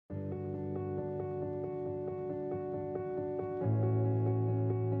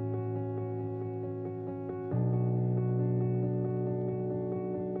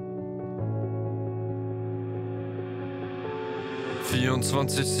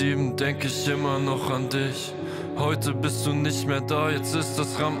24/7 denk ich immer noch an dich. Heute bist du nicht mehr da, jetzt ist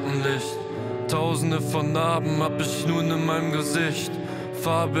das Rampenlicht. Tausende von Narben hab ich nun in meinem Gesicht.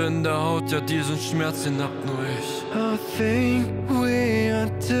 Farbe in der Haut, ja diesen Schmerz, den hab nur ich. I think we are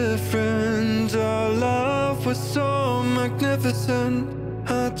different. Our love was so magnificent.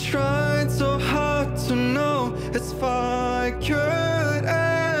 I tried so hard to know as far I could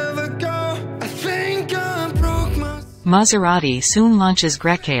ever go. I think I broke my... Maserati soon launches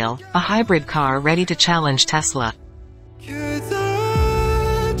Grecale, a hybrid car ready to challenge Tesla. Cause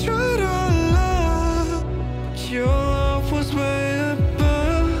I tried our love, but your love was way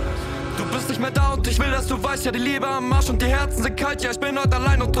above. Du bist nicht mehr da und ich will, dass du weißt, ja die Liebe am Arsch und die Herzen sind kalt. Ja, ich bin heute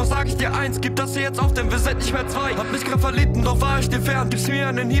allein und doch sag ich dir eins, gib das hier jetzt auf, denn wir sind nicht mehr zwei. Hab mich grad verliebt und doch war ich dir fern. Gib's mir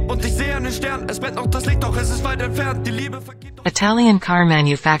einen Hieb und ich sehe einen Stern. Es brennt noch das Licht, doch es ist weit entfernt. Die Liebe vergeht doch... Italian car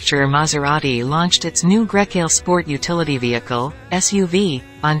manufacturer Maserati launched its new Grecale Sport Utility Vehicle, SUV,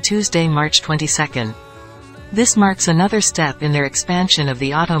 on Tuesday, March 22. This marks another step in their expansion of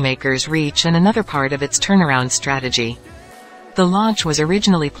the automaker's reach and another part of its turnaround strategy. The launch was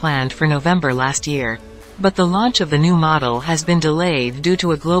originally planned for November last year. But the launch of the new model has been delayed due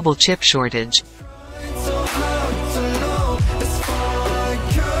to a global chip shortage. So hard to know as far I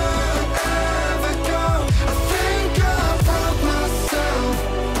could ever go. I think I broke myself.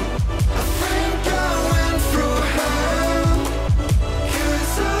 I think I went through hell.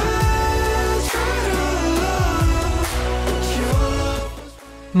 Cause I tried to love, but your love...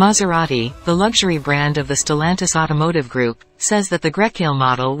 Maserati, the luxury brand of the Stellantis automotive group, says that the Grecale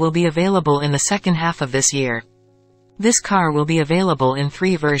model will be available in the second half of this year. This car will be available in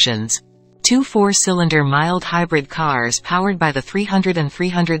 3 versions. 2 4-cylinder mild hybrid cars powered by the 300 and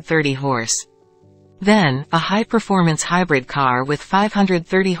 330 horse. Then, a high-performance hybrid car with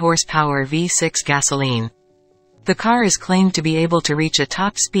 530 horsepower V6 gasoline. The car is claimed to be able to reach a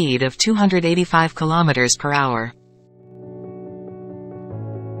top speed of 285 km per hour.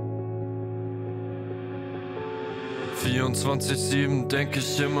 ...24/7 denk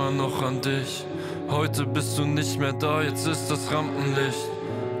ich immer noch an dich. Heute bist du nicht mehr da, jetzt ist das Rampenlicht.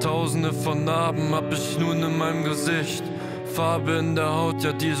 Tausende von Narben hab ich nun in meinem Gesicht. Farbe in der Haut,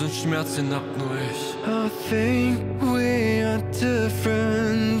 ja diesen Schmerz, den hab nur ich. I think we are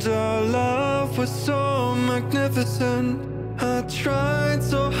different. Our love was so magnificent. I tried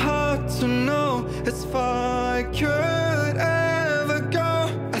so hard to know as far I could ever go.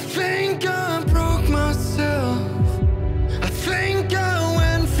 I think I broke myself. I think I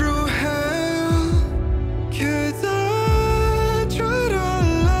went through hell. Cause I tried our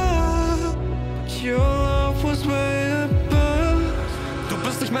love, but your love was way above. Du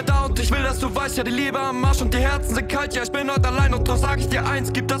bist nicht mehr da und ich will, dass du weißt, ja die Liebe am Arsch und die Herzen sind kalt. Ja, ich bin heute allein und doch sag ich dir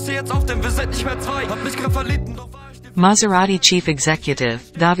eins, gib das hier jetzt auf, denn wir sind nicht mehr zwei. Hab mich grad verliebt und doch war ich dir... Maserati chief executive,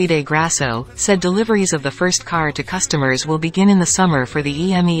 Davide Grasso, said deliveries of the first car to customers will begin in the summer for the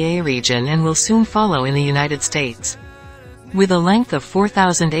EMEA region and will soon follow in the United States. With a length of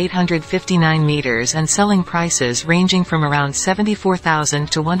 4,859 meters and selling prices ranging from around 74,000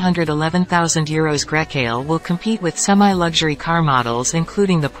 to 111,000 euros, Grecale will compete with semi-luxury car models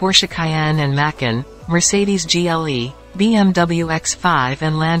including the Porsche Cayenne and Macan, Mercedes GLE, BMW X5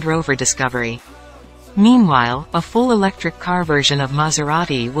 and Land Rover Discovery. Meanwhile, a full electric car version of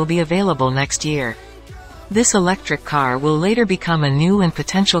Maserati will be available next year. This electric car will later become a new and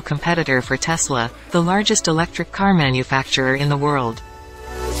potential competitor for Tesla, the largest electric car manufacturer in the world.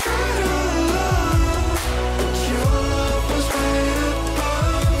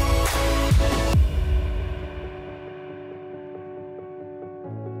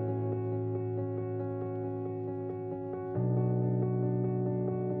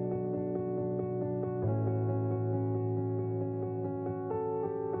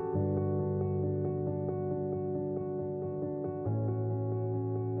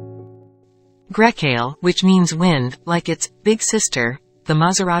 Grecale, which means wind, like its big sister, the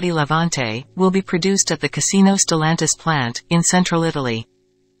Maserati Levante, will be produced at the Casino Stellantis plant, in central Italy.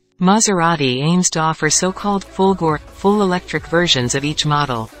 Maserati aims to offer so-called full-bore, full electric versions of each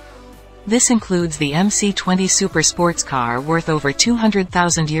model. This includes the MC20 super sports car worth over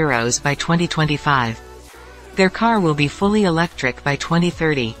 200,000 euros by 2025. Their car will be fully electric by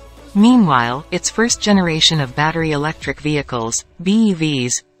 2030. Meanwhile, its first generation of battery electric vehicles,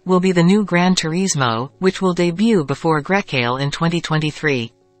 BEVs, will be the new Gran Turismo, which will debut before Grecale in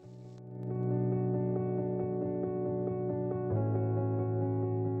 2023.